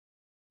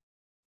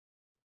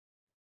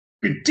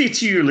Good day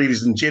to you,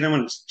 ladies and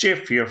gentlemen. It's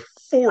Jeff here,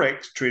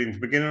 Forex Trading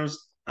for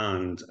Beginners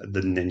and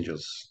the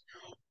Ninjas.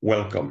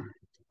 Welcome,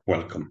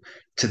 welcome.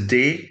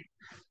 Today,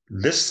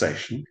 this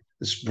session,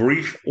 this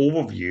brief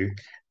overview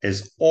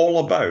is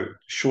all about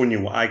showing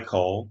you what I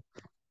call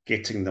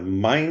getting the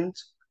mind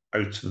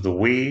out of the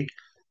way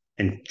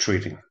in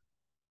trading.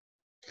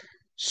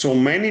 So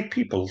many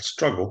people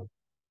struggle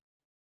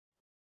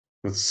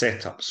with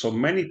setup. So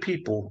many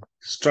people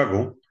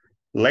struggle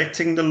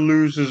letting the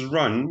losers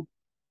run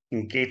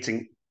and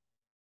getting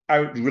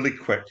out really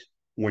quick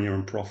when you're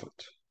in profit.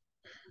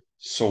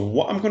 So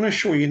what I'm going to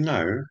show you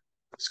now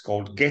is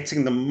called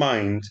getting the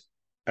mind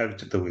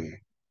out of the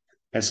way.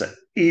 It's an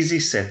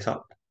easy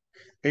setup.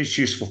 It's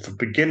useful for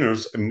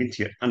beginners,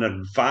 intermediate, and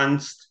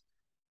advanced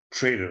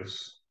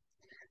traders.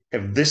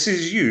 If this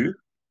is you,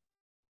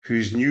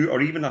 who's new or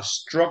even a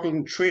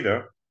struggling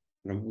trader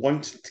and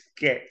wanting to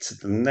get to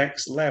the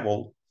next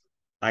level,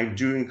 I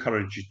do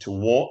encourage you to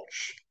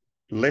watch,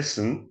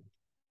 listen,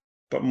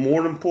 but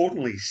more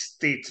importantly,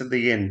 stay to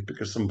the end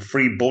because some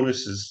free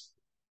bonuses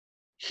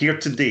here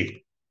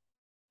today.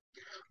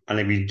 And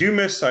if you do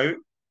miss out,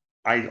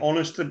 I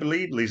honestly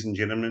believe, ladies and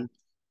gentlemen,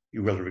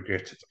 you will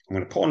regret it. I'm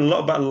going to put on a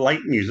little bit of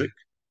light music.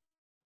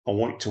 I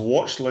want you to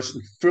watch, listen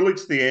fully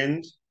to the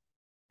end.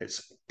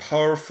 It's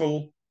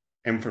powerful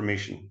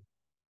information.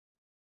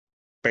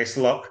 Best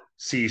of luck.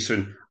 See you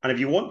soon. And if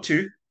you want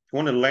to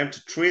learn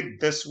to trade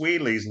this way,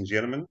 ladies and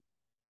gentlemen,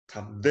 to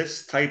have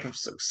this type of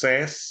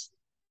success,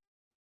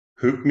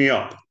 hook me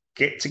up.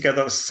 Get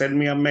together, send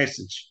me a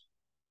message.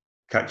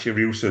 Catch you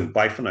real soon.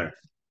 Bye for now.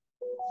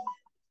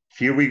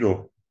 Here we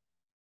go.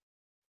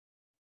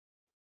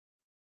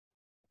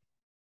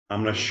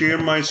 I'm going to share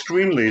my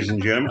screen, ladies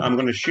and gentlemen. I'm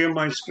going to share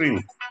my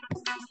screen.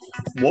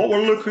 What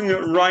we're looking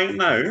at right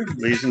now,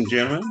 ladies and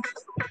gentlemen,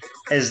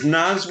 is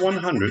NAS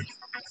 100,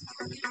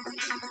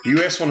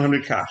 US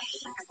 100 cash.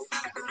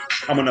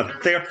 I'm on a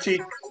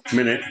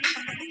 30-minute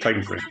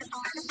time frame.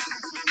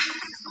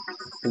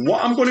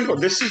 What I'm going to go,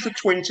 this is the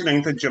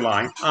 29th of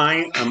July.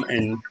 I am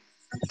in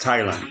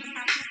Thailand.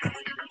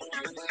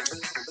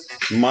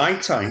 My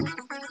time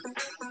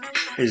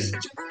is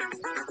at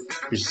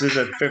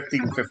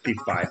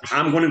 15:55.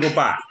 I'm going to go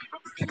back.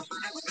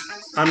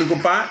 I'm going to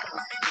go back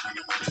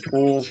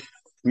for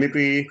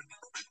maybe,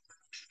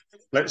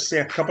 let's say,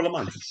 a couple of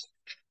months.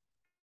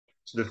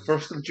 To the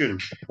 1st of June.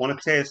 I want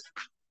to test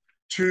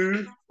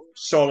 2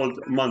 solid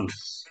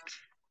months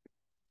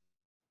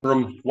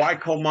from what I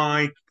call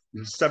my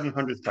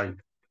 700th time,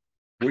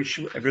 which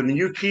if you're in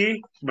the UK,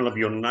 will have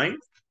your night.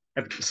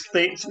 If it's the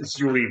States, it's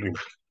your evening.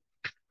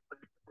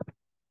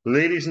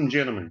 Ladies and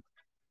gentlemen,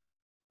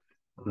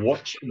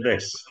 watch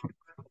this.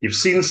 You've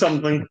seen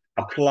something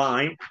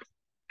apply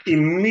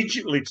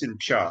immediately to the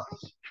chart.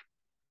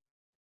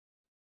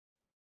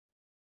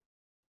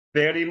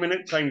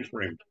 30-minute time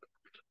frame.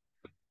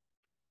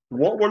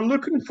 What we're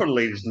looking for,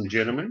 ladies and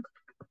gentlemen,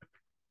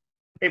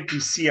 if we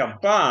see a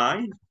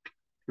buy,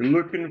 we're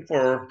looking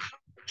for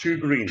 2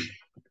 green.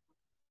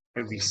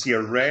 If we see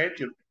a red,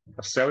 you're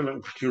selling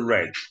looking for 2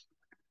 reds.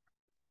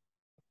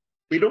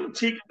 We don't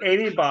take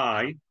any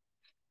buy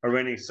or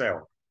any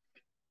sell.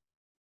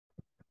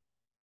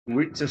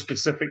 Wait to a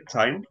specific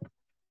time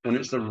when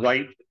it's the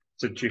right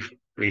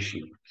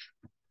situation.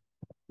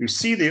 You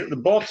see there at the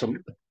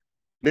bottom,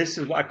 this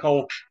is what I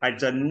call a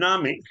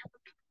dynamic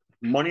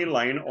money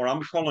line, or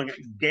I'm calling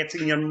it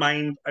getting your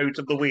mind out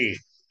of the way.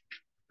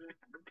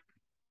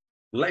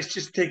 Let's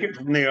just take it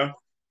from there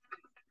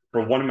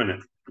for 1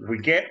 minute. We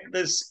get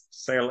this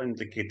sell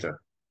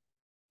indicator.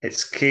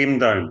 It's came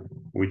down.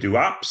 We do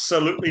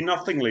absolutely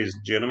nothing, ladies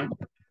and gentlemen.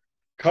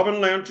 Come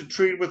and learn to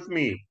trade with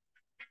me.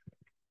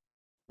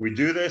 We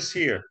do this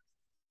here.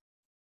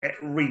 It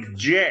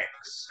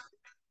rejects.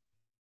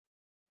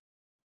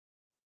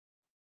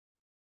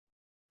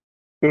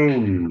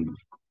 Boom.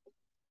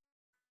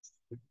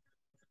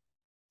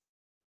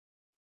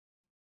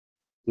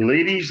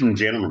 Ladies and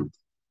gentlemen,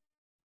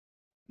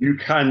 you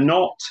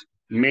cannot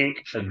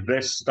make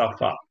this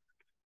stuff up.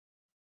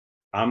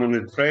 I'm going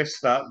to press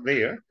that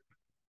there.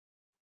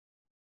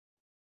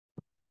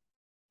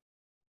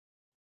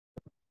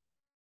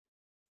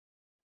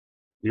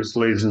 Yes,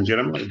 ladies and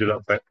gentlemen, I'll do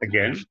that bit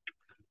again.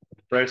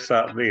 Press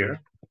that there.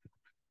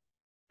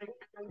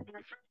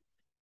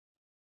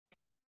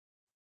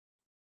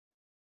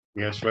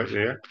 Yes, right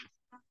there.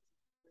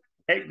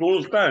 It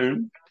goes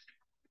down,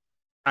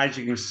 as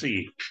you can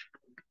see,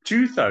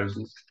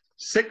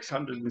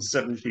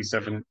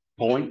 2,677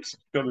 points,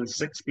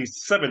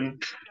 267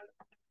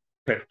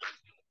 pips.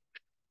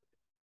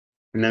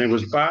 And then it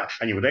was back,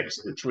 and you would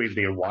exit the trade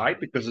there. Why?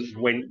 Because it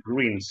went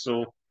green,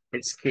 so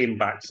it's came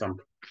back some.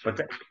 But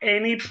at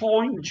any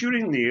point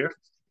during there,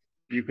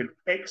 you can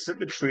exit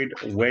the trade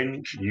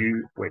when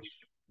you wish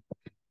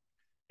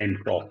in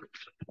profit.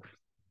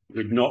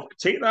 We'd not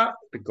take that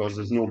because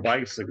there's no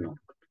buy signal.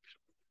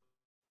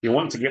 You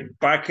want to get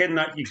back in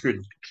that, you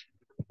could.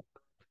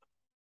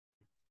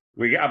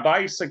 We get a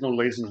buy signal,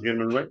 ladies and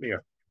gentlemen, right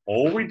there.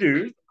 All we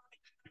do,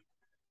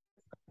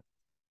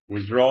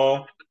 we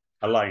draw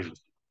a line.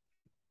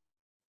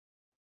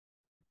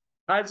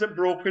 Has it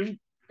broken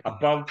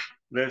above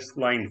this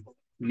line?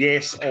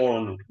 Yes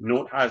or no?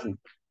 No, it hasn't.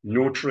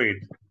 No trade.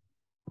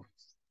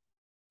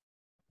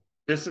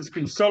 This is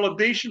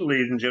consolidation,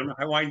 ladies and gentlemen,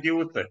 how I deal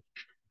with it.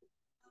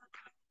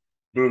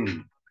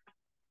 Boom.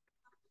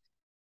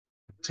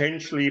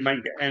 Potentially you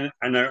might get in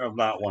and out of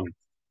that one.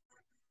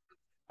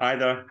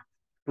 Either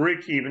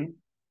break even,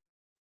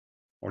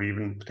 or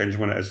even potentially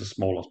when it is a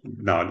smaller,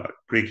 no,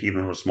 break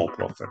even or a small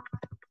profit.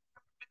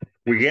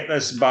 We get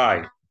this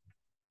buy.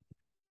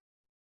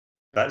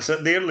 That's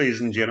it there, ladies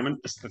and gentlemen.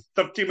 It's the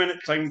 30-minute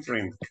time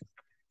frame.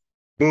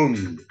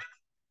 Boom.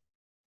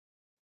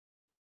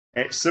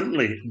 It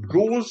simply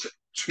goes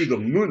to the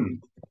moon.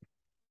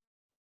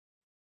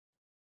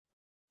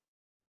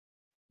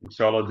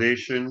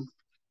 Consolidation,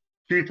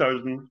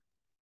 2,000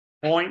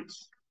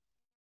 points,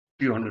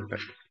 200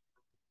 pips.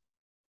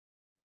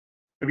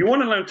 If you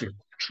want to learn to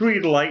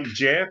trade like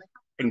Jeff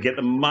and get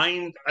the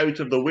mind out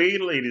of the way,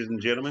 ladies and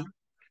gentlemen,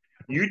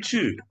 you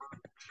too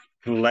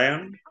can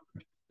learn,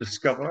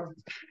 discover,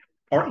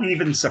 or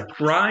even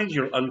surprise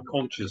your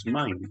unconscious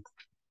mind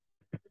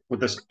with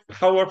this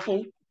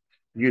powerful,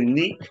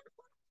 unique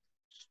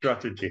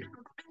strategy.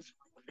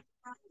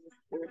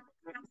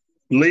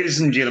 Ladies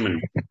and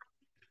gentlemen,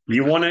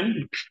 you want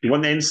in? You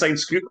want the inside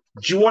scoop?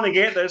 Do you want to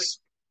get this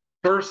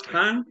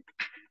firsthand?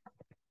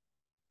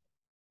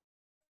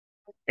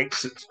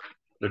 Exit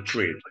the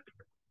trade.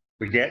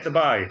 We get the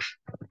buy.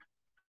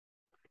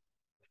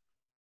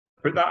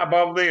 Put that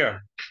above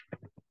there.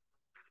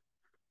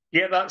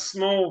 Get that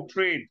small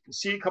trade.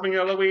 See it coming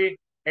the other way?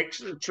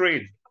 Exit the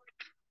trade.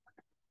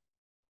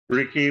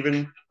 Break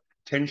even,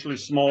 potentially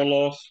small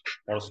loss,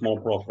 or a small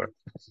profit.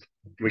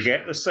 We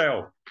get the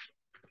sell.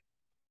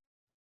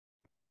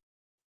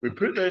 We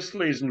put this,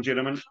 ladies and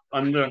gentlemen,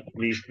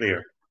 underneath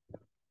there.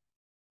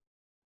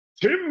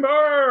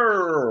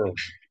 Timber!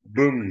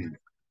 Boom.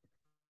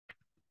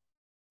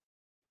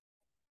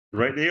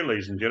 Right there,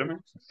 ladies and gentlemen.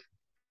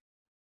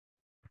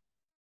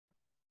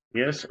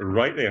 Yes,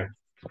 right there.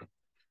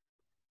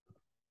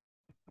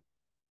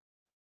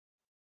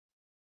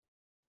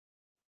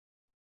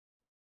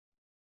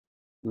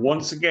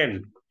 Once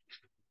again,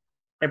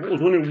 if it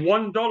was only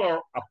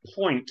 $1 a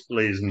point,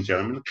 ladies and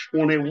gentlemen,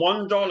 only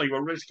 $1 you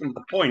were risking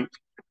the point,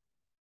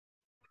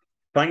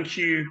 thank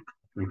you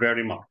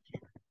very much.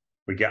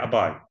 We get a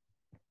buy.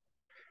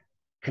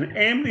 Can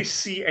anybody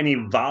see any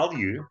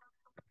value?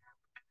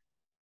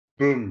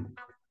 Boom.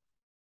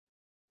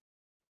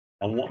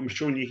 On what I'm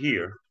showing you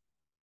here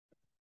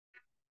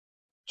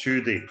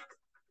today.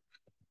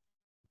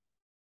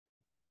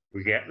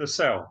 We get the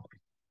sell.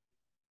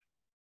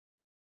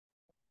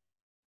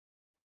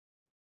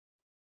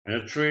 In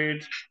a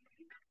trade,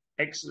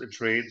 exit the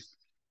trade,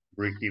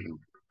 break even.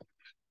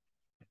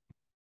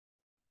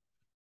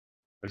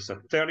 It's a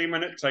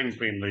 30-minute time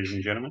frame, ladies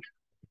and gentlemen.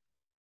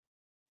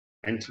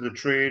 Enter the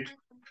trade,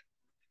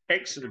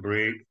 exit the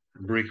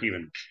break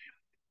even.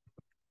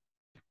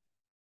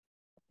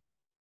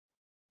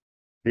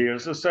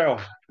 Here's the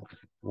sell.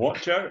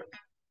 Watch out.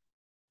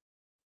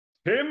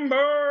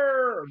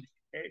 Timber!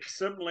 It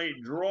simply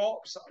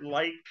drops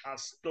like a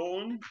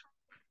stone,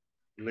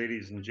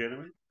 ladies and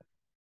gentlemen.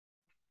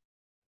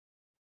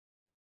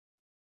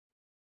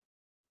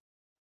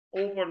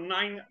 Over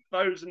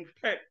 9,000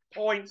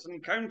 points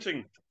and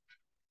counting.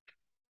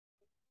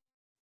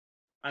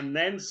 And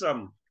then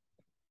some.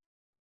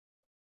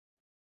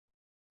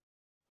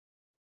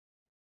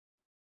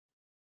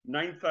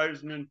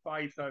 9,000 and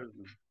 5,000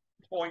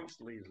 points,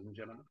 ladies and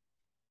gentlemen.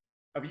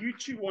 If you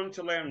two want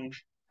to learn,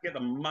 get the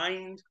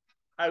mind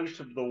out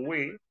of the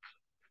way,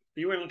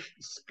 you will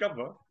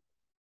discover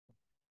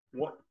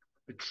what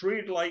the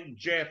Trade Like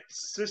Jeff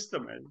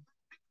system is,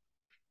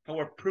 how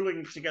we're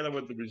pulling together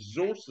with the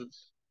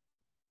resources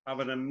of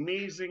an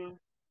amazing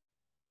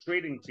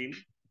trading team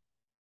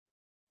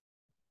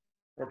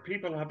where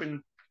people have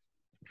been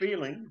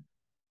failing,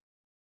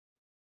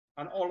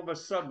 and all of a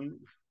sudden,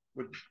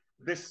 with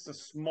this a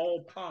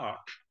small part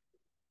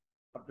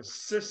of the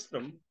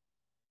system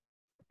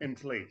in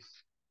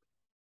place.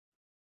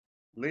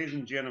 Ladies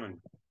and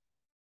gentlemen,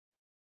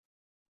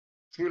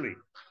 truly,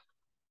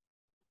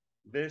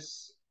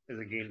 this is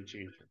a game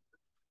changer.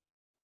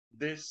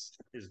 This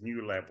is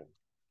new level.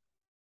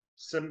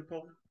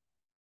 Simple,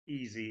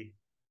 easy,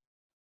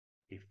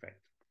 effective.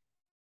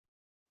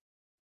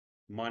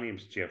 My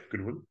name's Jeff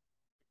Goodwin.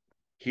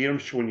 Here I'm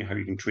showing you how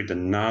you can trade the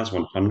NAS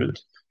 100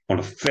 on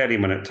a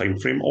 30-minute time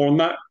frame, or on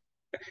that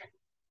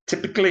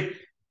typically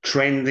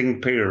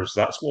trending pairs.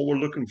 That's what we're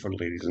looking for,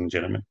 ladies and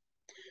gentlemen.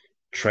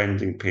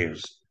 Trending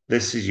pairs.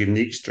 This is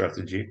unique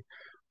strategy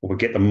where we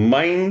get the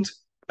mind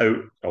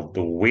out of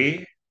the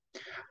way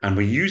and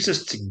we use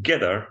this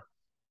together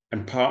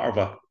and part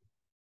of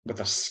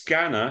with a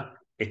scanner.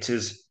 It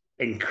is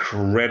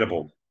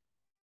incredible.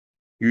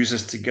 Use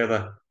this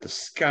together, the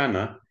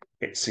scanner,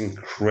 it's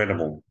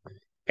incredible.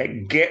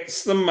 It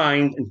gets the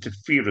mind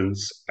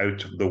interference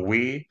out of the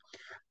way.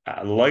 It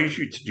allows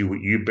you to do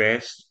what you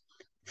best,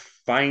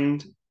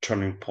 find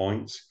turning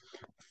points,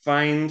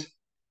 find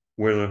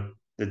where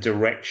the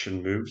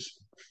direction moves,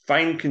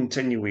 find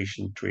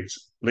continuation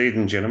trades. Ladies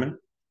and gentlemen,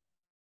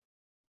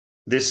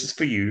 this is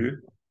for you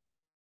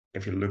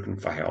if you're looking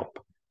for help.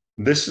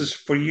 This is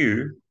for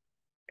you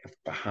if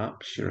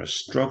perhaps you're a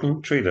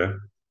struggling trader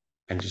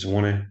and just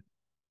want to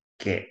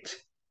get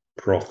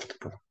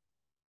profitable.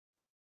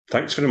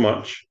 Thanks very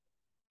much.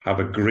 Have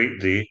a great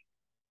day,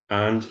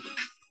 and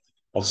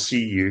I'll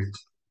see you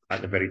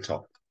at the very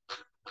top.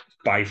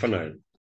 Bye for now.